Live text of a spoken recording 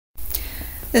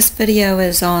This video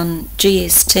is on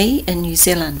GST in New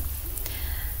Zealand.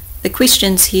 The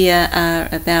questions here are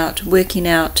about working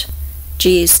out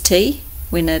GST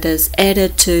when it is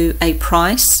added to a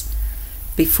price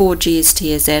before GST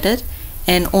is added,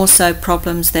 and also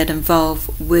problems that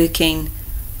involve working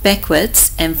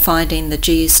backwards and finding the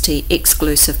GST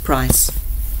exclusive price.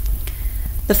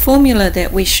 The formula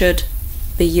that we should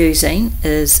be using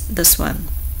is this one: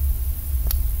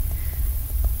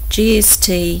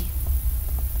 GST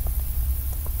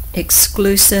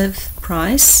exclusive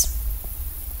price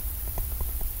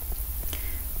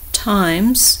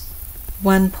times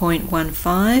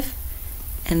 1.15,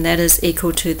 and that is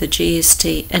equal to the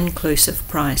GST inclusive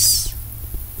price.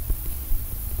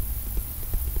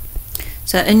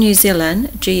 So in New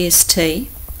Zealand, GST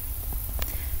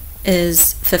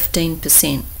is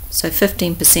 15%. So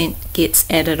 15% gets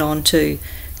added on to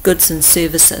goods and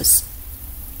services.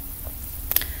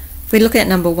 If we look at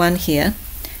number 1 here,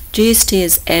 GST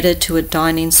is added to a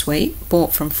dining suite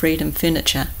bought from Freedom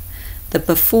Furniture. The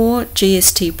before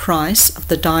GST price of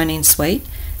the dining suite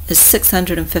is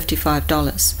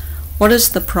 $655. What is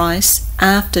the price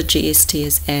after GST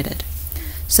is added?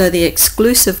 So the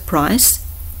exclusive price,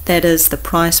 that is the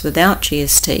price without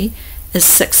GST, is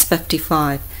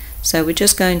 $655. So we're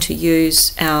just going to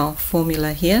use our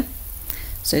formula here.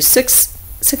 So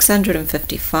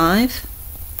 655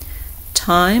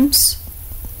 times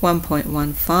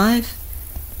 1.15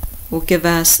 will give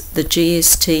us the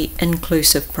GST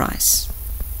inclusive price.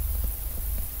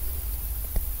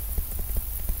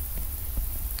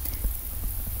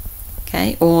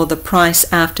 Okay, or the price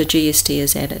after GST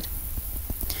is added.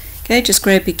 Okay, just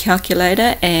grab your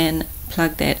calculator and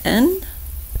plug that in.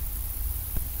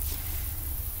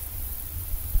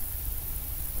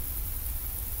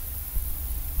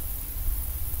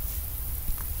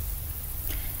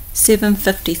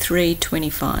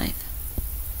 $753.25.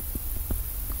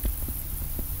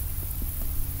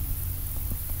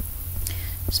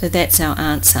 So that's our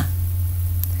answer.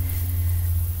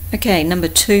 Okay, number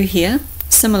 2 here,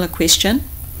 similar question.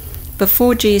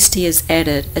 Before GST is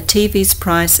added, a TV's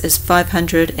price is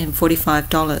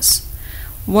 $545.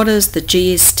 What is the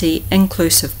GST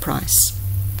inclusive price?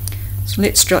 So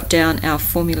let's jot down our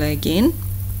formula again.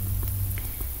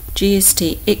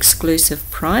 GST exclusive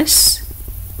price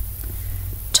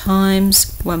times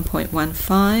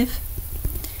 1.15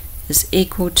 is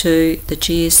equal to the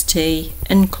GST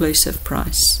inclusive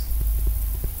price.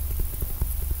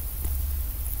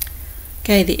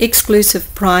 Okay, the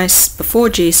exclusive price before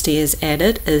GST is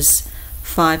added is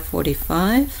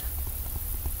 $545.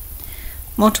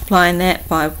 Multiplying that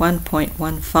by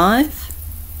 1.15,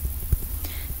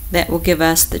 that will give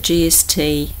us the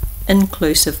GST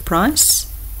inclusive price.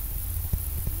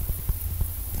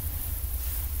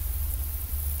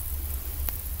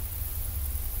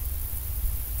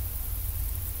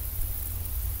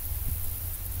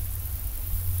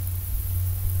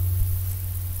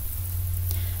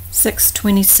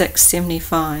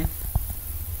 $626.75.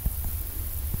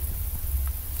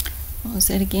 What was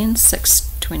that again?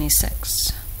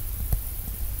 $626.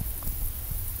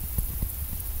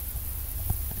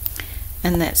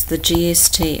 And that's the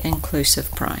GST inclusive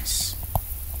price.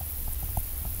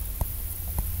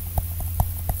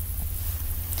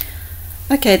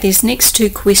 Okay, these next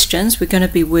 2 questions we're going to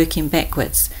be working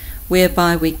backwards,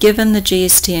 whereby we're given the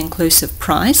GST inclusive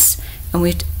price and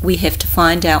we have to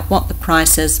find out what the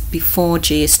price is before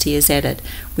GST is added.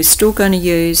 We're still going to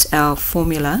use our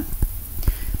formula,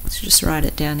 so just write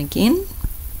it down again.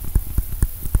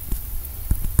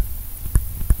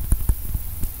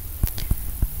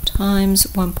 Times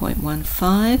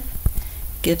 1.15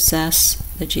 gives us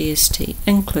the GST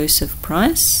inclusive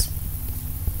price.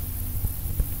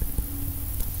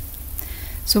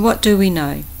 So what do we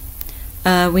know?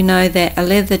 We know that a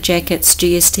leather jacket's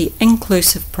GST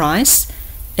inclusive price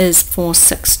is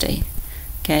 $460.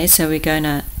 Okay, so we're going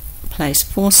to place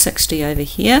 $460 over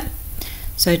here,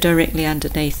 so directly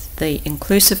underneath the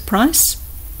inclusive price.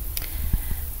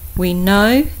 We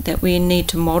know that we need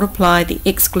to multiply the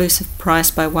exclusive price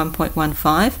by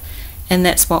 1.15, and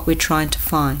that's what we're trying to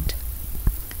find.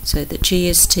 So the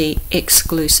GST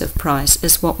exclusive price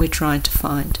is what we're trying to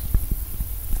find.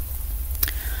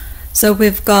 So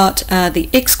we've got the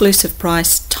exclusive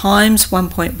price times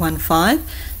 1.15.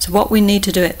 So what we need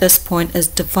to do at this point is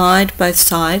divide both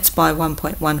sides by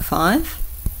 1.15.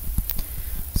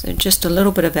 So just a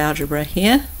little bit of algebra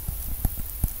here.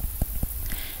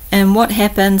 And what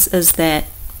happens is that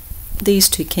these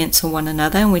two cancel one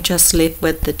another, and we're just left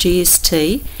with the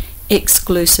GST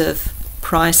exclusive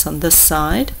price on this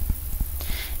side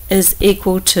is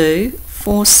equal to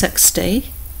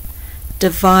 460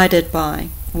 divided by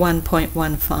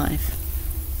 1.15.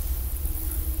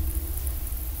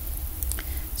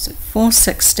 So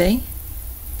 460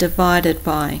 divided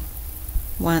by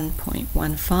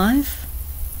 1.15,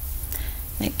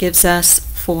 that gives us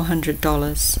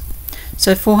 $400.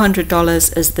 So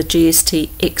 $400 is the GST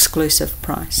exclusive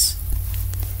price.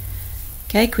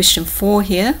 Okay, question 4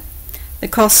 here. The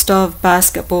cost of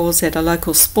basketballs at a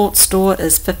local sports store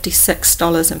is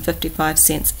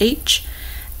 $56.55 each.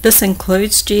 This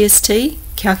includes GST.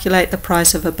 Calculate the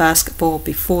price of a basketball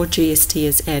before GST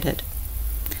is added.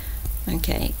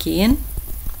 Okay, again,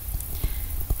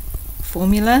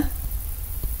 formula,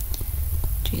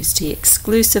 GST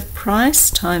exclusive price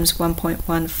times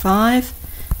 1.15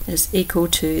 is equal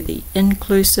to the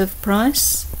inclusive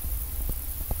price.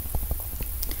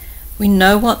 We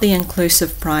know what the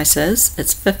inclusive price is.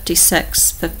 It's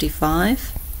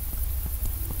 $56.55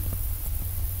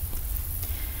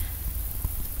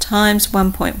 times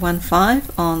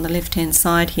 1.15 on the left hand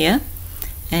side here,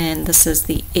 and this is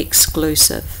the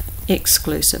exclusive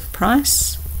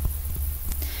price,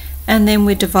 and then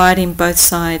we're dividing both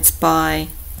sides by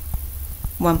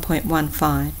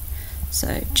 1.15.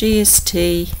 So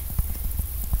GST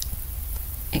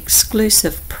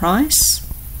exclusive price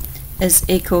is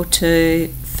equal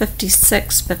to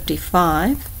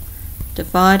 $56.55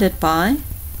 divided by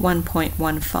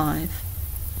 1.15.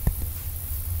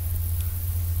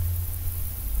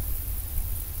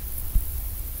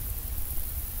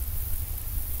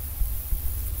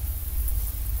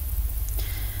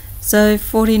 So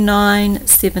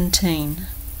 49.17.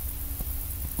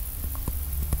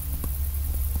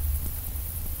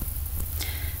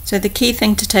 So the key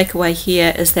thing to take away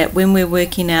here is that when we're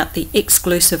working out the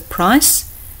exclusive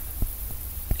price,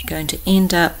 we're going to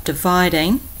end up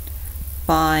dividing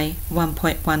by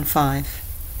 1.15.